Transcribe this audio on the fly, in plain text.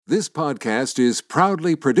This podcast is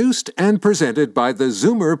proudly produced and presented by the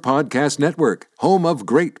Zoomer Podcast Network, home of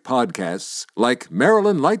great podcasts like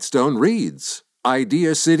Marilyn Lightstone Reads,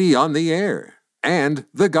 Idea City on the Air, and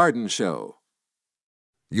The Garden Show.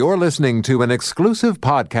 You're listening to an exclusive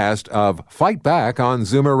podcast of Fight Back on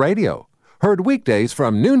Zoomer Radio, heard weekdays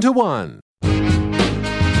from noon to 1.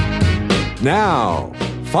 Now,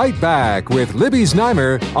 Fight Back with Libby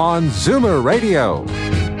Znaimer on Zoomer Radio.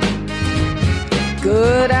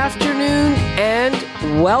 Good afternoon and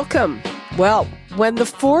welcome. Well, when the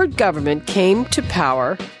Ford government came to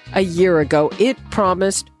power a year ago, it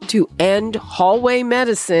promised to end hallway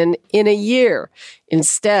medicine in a year.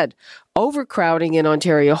 Instead, overcrowding in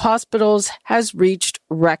Ontario hospitals has reached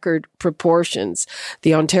record proportions.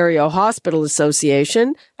 The Ontario Hospital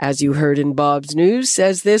Association, as you heard in Bob's News,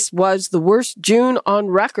 says this was the worst June on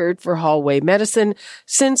record for hallway medicine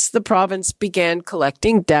since the province began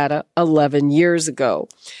collecting data 11 years ago.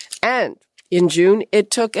 And in June,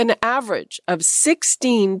 it took an average of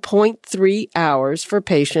 16.3 hours for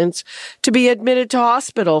patients to be admitted to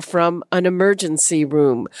hospital from an emergency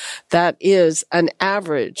room. That is an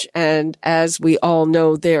average. And as we all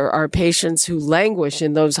know, there are patients who languish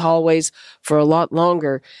in those hallways for a lot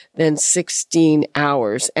longer than 16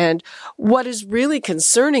 hours. And what is really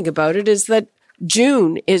concerning about it is that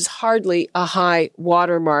June is hardly a high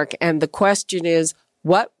watermark. And the question is,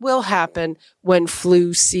 what will happen when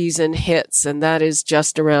flu season hits? And that is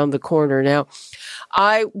just around the corner. Now,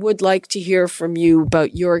 I would like to hear from you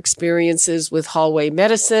about your experiences with hallway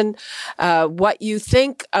medicine, what you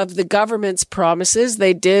think of the government's promises.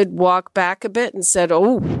 They did walk back a bit and said,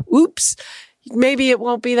 oh, oops, maybe it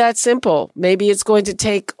won't be that simple. Maybe it's going to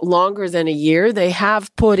take longer than a year. They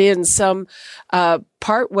have put in some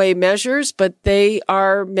partway measures, but they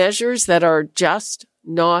are measures that are just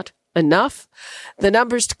not enough. The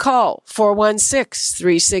numbers to call,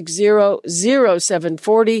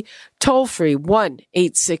 416-360-0740, toll free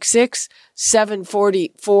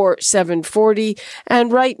 1-866-740-4740.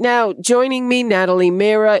 And right now, joining me, Natalie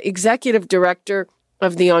Mehra, Executive Director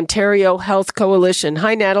of the Ontario Health Coalition.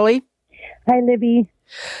 Hi, Natalie. Hi, Libby.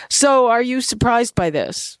 So are you surprised by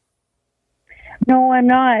this? No, I'm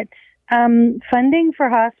not. Funding for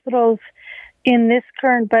hospitals in this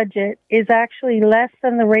current budget is actually less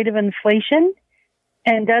than the rate of inflation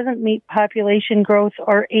and doesn't meet population growth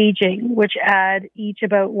or aging, which add each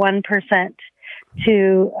about 1%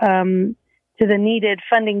 to the needed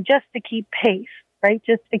funding just to keep pace, right?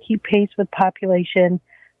 Just to keep pace with population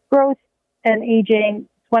growth and aging,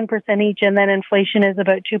 1% each, and then inflation is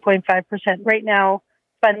about 2.5%. Right now,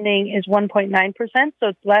 funding is 1.9%, so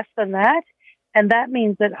it's less than that. And that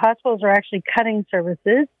means that hospitals are actually cutting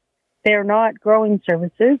services. They're not growing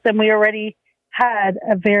services, and we already had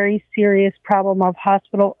a very serious problem of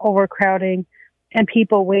hospital overcrowding and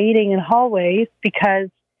people waiting in hallways because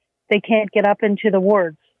they can't get up into the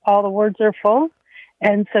wards. All the wards are full,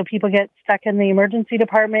 and so people get stuck in the emergency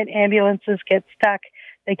department. Ambulances get stuck.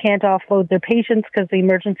 They can't offload their patients because the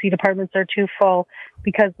emergency departments are too full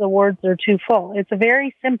because the wards are too full. It's a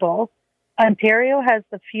very simple. Ontario has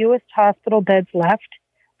the fewest hospital beds left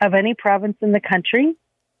of any province in the country.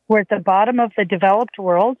 We're at the bottom of the developed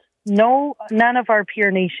world. None of our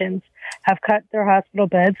peer nations have cut their hospital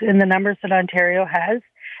beds in the numbers that Ontario has.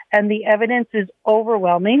 And the evidence is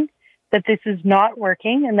overwhelming that this is not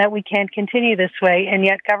working and that we can't continue this way. And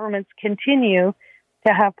yet governments continue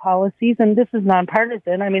to have policies, and this is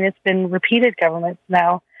nonpartisan. I mean, it's been repeated governments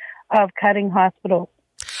now of cutting hospitals.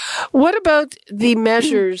 What about the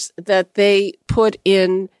measures that they put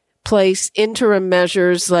in place, interim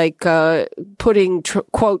measures like putting,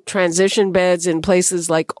 quote, transition beds in places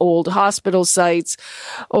like old hospital sites,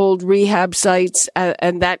 old rehab sites,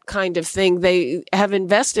 and that kind of thing? They have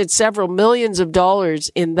invested several millions of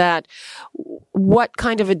dollars in that. What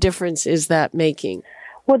kind of a difference is that making?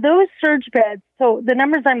 Well, those surge beds, so the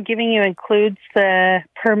numbers I'm giving you includes the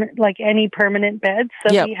any permanent beds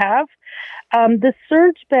that we have. The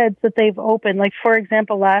surge beds that they've opened, like, for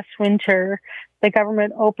example, last winter, the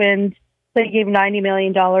government they gave $90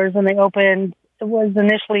 million, and they opened,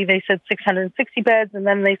 initially they said 660 beds, and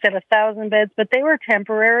then they said 1,000 beds, but they were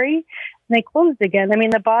temporary, and they closed again. I mean,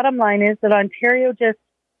 the bottom line is that Ontario just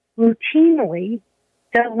routinely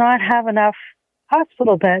does not have enough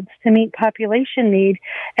hospital beds to meet population need.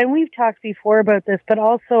 And we've talked before about this, but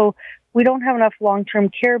also we don't have enough long-term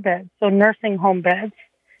care beds, so nursing home beds,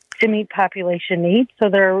 to meet population needs. So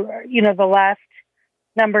the last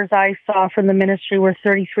numbers I saw from the ministry were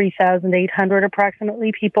 33,800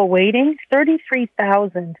 approximately people waiting.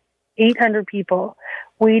 33,800 people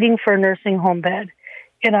waiting for a nursing home bed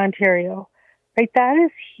in Ontario. Right? That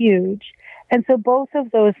is huge. And so both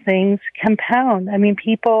of those things compound. I mean,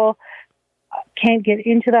 people can't get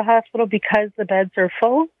into the hospital because the beds are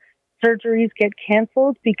full. Surgeries get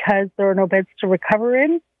canceled because there are no beds to recover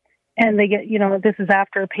in. And they get, this is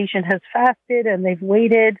after a patient has fasted and they've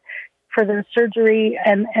waited for their surgery,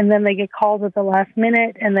 and then they get called at the last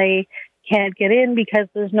minute and they can't get in because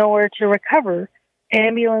there's nowhere to recover.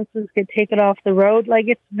 Ambulances get taken off the road. Like,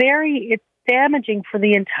 it's damaging for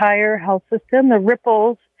the entire health system. The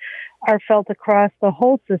ripples are felt across the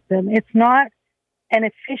whole system. It's not an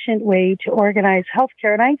efficient way to organize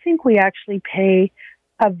healthcare, and I think we actually pay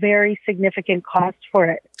a very significant cost for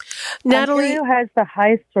it. Natalie, Ontario has the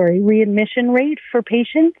highest readmission rate for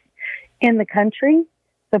patients in the country.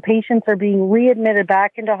 So patients are being readmitted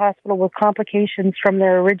back into hospital with complications from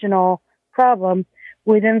their original problem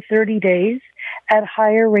within 30 days at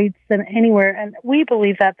higher rates than anywhere. And we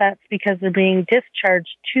believe that that's because they're being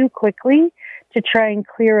discharged too quickly to try and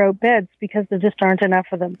clear out beds because there just aren't enough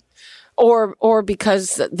of them. Or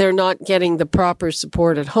because they're not getting the proper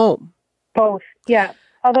support at home. Both, yeah.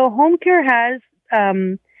 Although home care has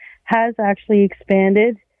actually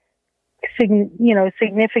expanded,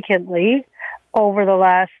 significantly over the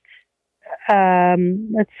last,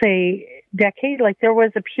 let's say, decade. Like, there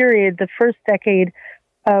was a period, the first decade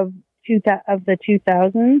of the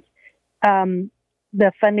 2000s,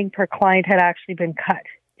 the funding per client had actually been cut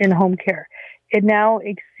in home care. It now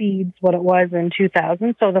exceeds what it was in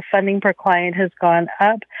 2000, so the funding per client has gone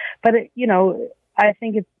up. But I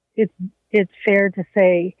think it's fair to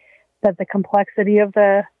say that the complexity of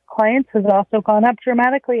the clients has also gone up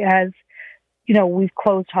dramatically as we've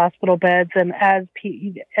closed hospital beds, and as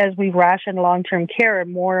we've rationed long-term care,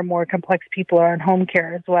 and more complex people are in home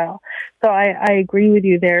care as well. So I agree with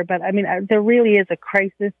you there, but I mean, there really is a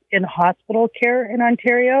crisis in hospital care in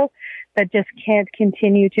Ontario that just can't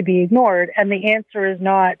continue to be ignored. And the answer is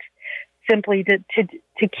not simply to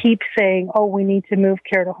keep saying, oh, we need to move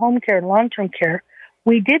care to home care and long-term care.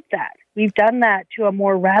 We did that. We've done that to a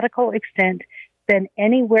more radical extent than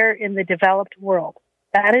anywhere in the developed world.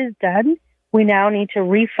 That is done. We now need to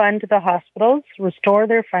refund the hospitals, restore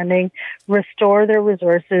their funding, restore their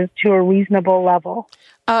resources to a reasonable level.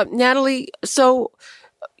 Natalie, so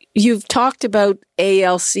you've talked about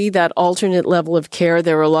ALC, that alternate level of care.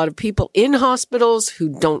 There are a lot of people in hospitals who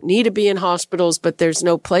don't need to be in hospitals, but there's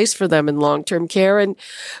no place for them in long-term care. And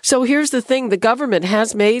so here's the thing. The government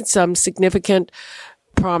has made some significant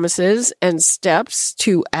promises and steps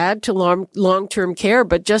to add to long-term care,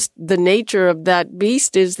 but just the nature of that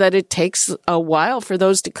beast is that it takes a while for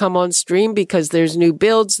those to come on stream because there's new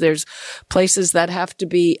builds, there's places that have to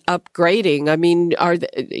be upgrading. I mean,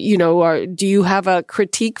 do you have a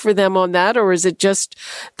critique for them on that, or is it just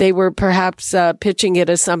they were perhaps pitching it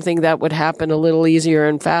as something that would happen a little easier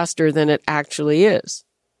and faster than it actually is?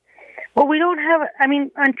 Well, we don't have,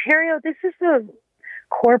 Ontario, this is the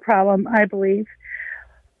core problem, I believe.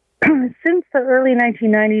 Since the early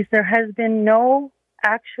 1990s, there has been no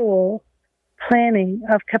actual planning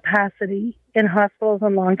of capacity in hospitals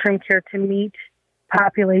and long-term care to meet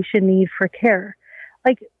population need for care.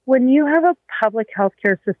 Like, when you have a public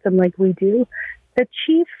healthcare system like we do, the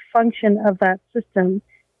chief function of that system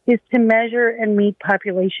is to measure and meet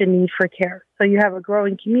population need for care. So you have a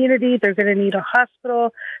growing community, they're going to need a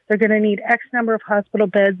hospital, they're going to need X number of hospital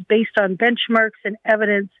beds based on benchmarks and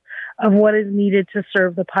evidence of what is needed to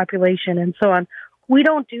serve the population and so on. We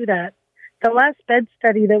don't do that. The last bed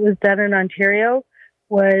study that was done in Ontario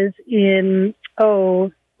was was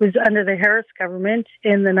under the Harris government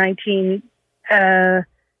in the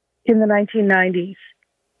 1990s.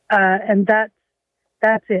 And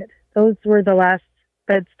that's it. Those were the last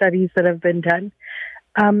bed studies that have been done.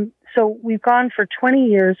 So we've gone for 20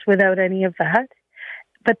 years without any of that.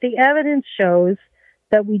 But the evidence shows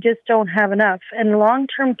that we just don't have enough. And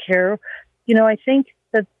long-term care, I think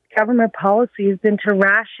that government policy has been to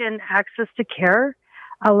ration access to care,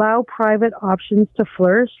 allow private options to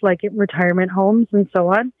flourish, like at retirement homes and so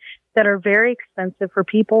on, that are very expensive for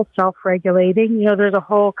people, self-regulating. There's a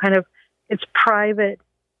whole it's private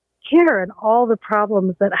care and all the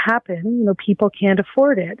problems that happen, people can't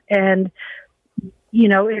afford it. And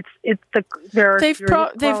they've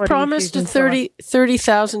promised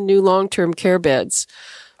 30,000 new long-term care beds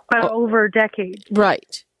over a decade.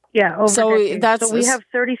 Right. Yeah, over a decade. So we have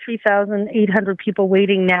 33,800 people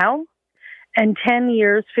waiting now, and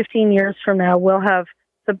 15 years from now, we'll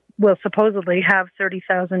supposedly have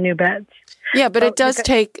 30,000 new beds. Yeah, but it does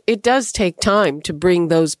take time to bring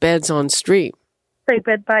those beds on stream. Right,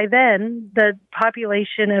 but by then, the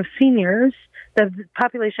population of seniors, the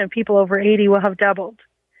population of people over 80 will have doubled.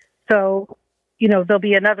 So, there'll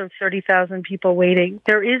be another 30,000 people waiting.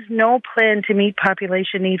 There is no plan to meet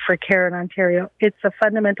population need for care in Ontario. It's a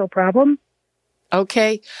fundamental problem.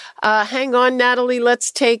 Okay. Hang on, Natalie.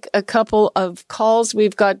 Let's take a couple of calls.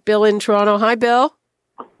 We've got Bill in Toronto. Hi, Bill.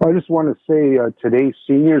 I just want to say today's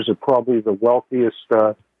seniors are probably the wealthiest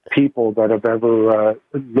people that have ever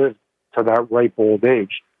lived to that ripe old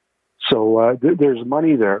age. So there's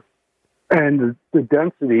money there. And the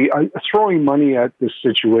density, throwing money at this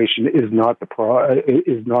situation is not the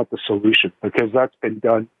solution, because that's been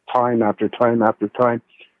done time after time after time.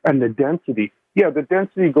 And the density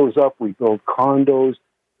goes up. We build condos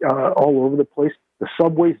all over the place. The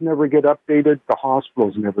subways never get updated. The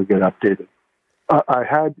hospitals never get updated. I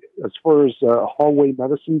had, as far as hallway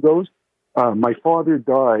medicine goes, my father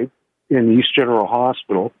died in the East General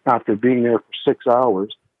Hospital after being there for 6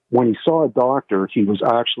 hours. When he saw a doctor, he was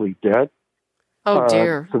actually dead. Oh,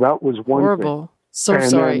 dear. So that was one Horrible. thing. So and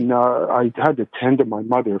sorry. then I had to tend to my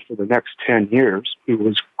mother for the next 10 years, who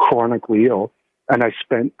was chronically ill. And I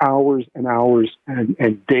spent hours and hours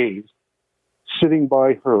and days sitting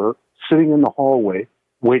by her, sitting in the hallway,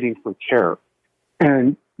 waiting for care.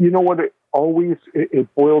 And you know what it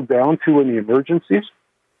boiled down to in the emergencies?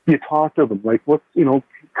 You talk to them, like, could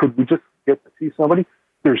we just get to see somebody?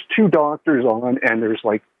 There's 2 doctors on, and there's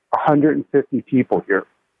like 150 people here.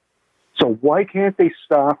 So why can't they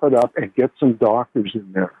staff it up and get some doctors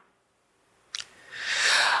in there?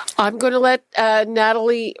 I'm going to let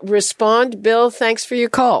Natalie respond. Bill, thanks for your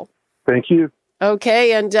call. Thank you.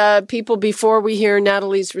 Okay, and people, before we hear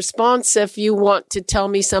Natalie's response, if you want to tell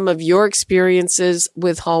me some of your experiences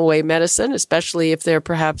with hallway medicine, especially if they're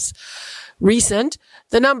perhaps recent,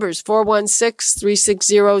 the numbers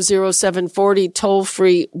 416-360-0740, toll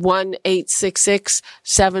free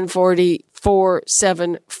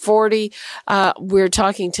 1-866-740-4740. We're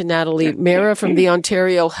talking to Natalie Mehra from the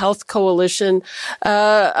Ontario Health Coalition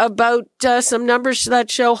about some numbers that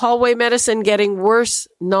show hallway medicine getting worse,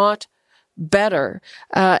 not better.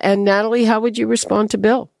 And Natalie, how would you respond to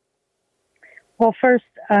Bill? Well, first,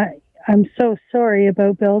 I'm so sorry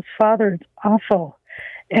about Bill's father. It's awful.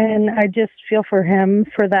 And I just feel for him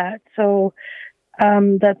for that. So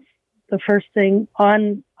that's the first thing.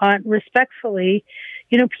 On respectfully,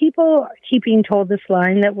 people keep being told this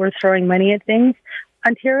line that we're throwing money at things.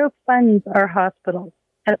 Ontario funds our hospitals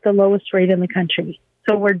at the lowest rate in the country.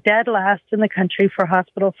 So we're dead last in the country for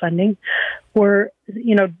hospital funding. We're,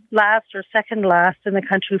 last or second last in the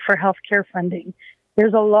country for healthcare funding.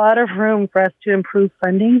 There's a lot of room for us to improve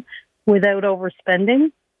funding without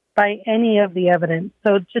overspending by any of the evidence.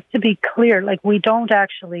 So just to be clear, we don't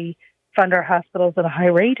actually fund our hospitals at a high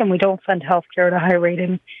rate, and we don't fund healthcare at a high rate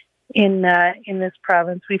in this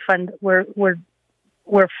province. We're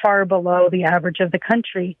far below the average of the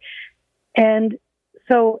country. And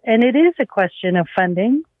it is a question of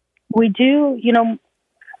funding. We do,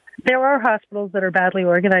 there are hospitals that are badly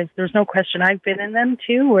organized. There's no question. I've been in them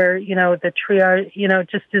too, where, the triage,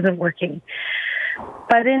 just isn't working.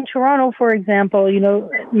 But in Toronto, for example,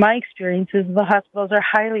 my experience is the hospitals are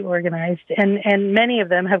highly organized, and many of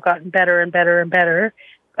them have gotten better and better and better.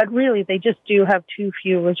 But really, they just do have too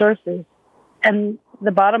few resources. And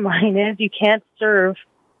the bottom line is you can't serve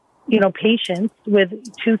patients with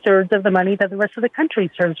 2/3 of the money that the rest of the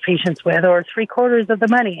country serves patients with, or 3/4 of the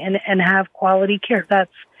money, and have quality care.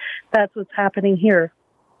 That's what's happening here.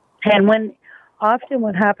 And often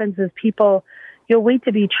what happens is you'll wait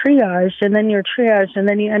to be triaged, and then you're triaged, and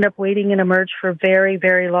then you end up waiting and emerge for a very,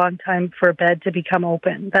 very long time for a bed to become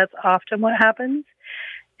open. That's often what happens.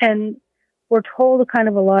 And we're told kind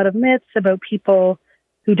of a lot of myths about people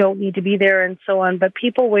who don't need to be there and so on, but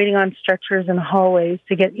people waiting on stretchers and hallways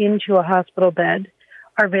to get into a hospital bed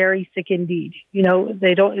are very sick indeed.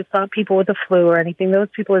 It's not people with the flu or anything. Those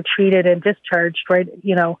people are treated and discharged, right?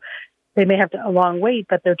 They may have a long wait,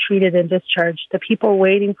 but they're treated and discharged. The people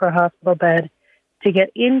waiting for a hospital bed to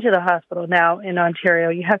get into the hospital now in Ontario,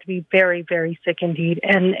 you have to be very, very sick indeed.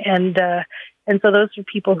 And so those are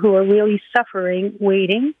people who are really suffering,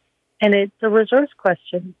 waiting, and it's a resource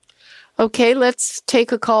question. Okay, let's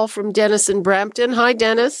take a call from Dennis in Brampton. Hi,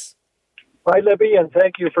 Dennis. Hi, Libby, and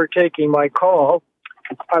thank you for taking my call.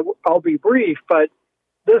 I'll be brief, but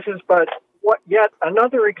this is yet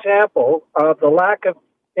another example of the lack of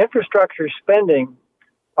infrastructure spending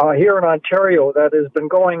here in Ontario that has been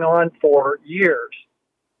going on for years.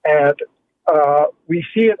 And we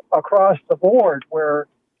see it across the board where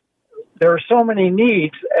there are so many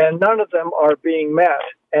needs and none of them are being met.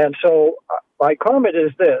 And so my comment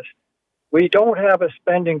is this: we don't have a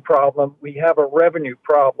spending problem, we have a revenue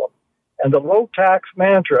problem. And the low tax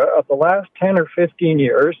mantra of the last 10 or 15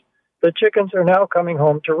 years, the chickens are now coming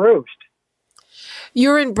home to roost.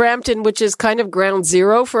 You're in Brampton, which is kind of ground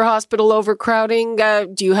zero for hospital overcrowding.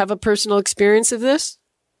 Do you have a personal experience of this?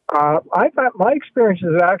 My experience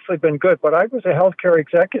has actually been good, but I was a healthcare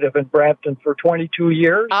executive in Brampton for 22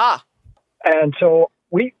 years. And so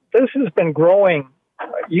this has been growing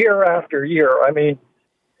year after year. I mean,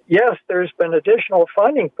 yes, there's been additional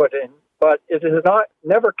funding put in, but it has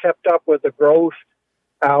never kept up with the growth,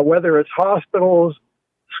 whether it's hospitals,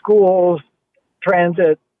 schools,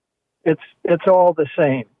 transit. It's all the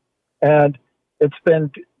same. And it's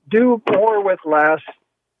been do more with less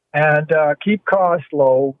and keep costs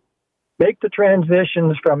low, make the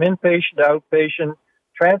transitions from inpatient to outpatient,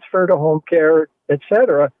 transfer to home care,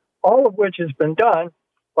 etc., all of which has been done,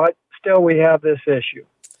 but still we have this issue.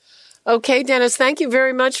 Okay, Dennis, thank you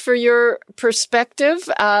very much for your perspective.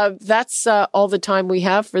 That's all the time we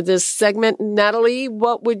have for this segment. Natalie,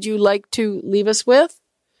 what would you like to leave us with?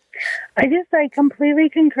 I completely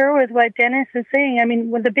concur with what Dennis is saying. I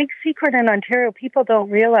mean, the big secret in Ontario, people don't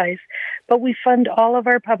realize, but we fund all of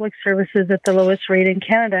our public services at the lowest rate in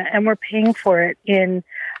Canada, and we're paying for it in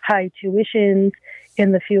high tuitions,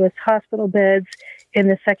 in the fewest hospital beds, in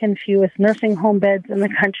the second fewest nursing home beds in the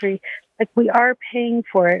country. Like, we are paying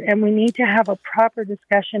for it, and we need to have a proper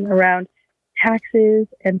discussion around taxes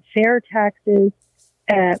and fair taxes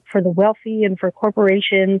for the wealthy and for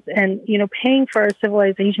corporations, and, paying for our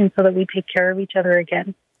civilization so that we take care of each other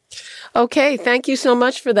again. Okay, thank you so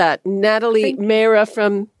much for that. Natalie Mehra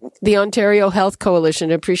from the Ontario Health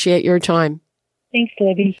Coalition. Appreciate your time. Thanks,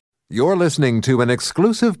 Libby. You're listening to an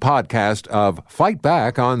exclusive podcast of Fight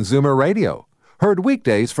Back on Zoomer Radio. Heard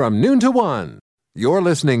weekdays from noon to 1. You're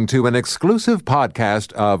listening to an exclusive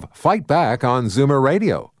podcast of Fight Back on Zoomer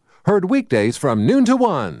Radio. Heard weekdays from noon to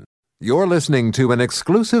 1. You're listening to an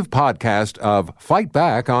exclusive podcast of Fight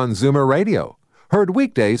Back on Zoomer Radio. Heard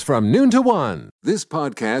weekdays from noon to 1. This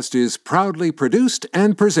podcast is proudly produced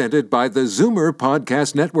and presented by the Zoomer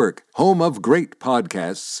Podcast Network, home of great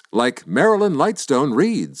podcasts like Marilyn Lightstone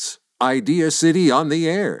Reads, Idea City on the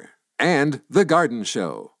Air, and The Garden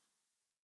Show.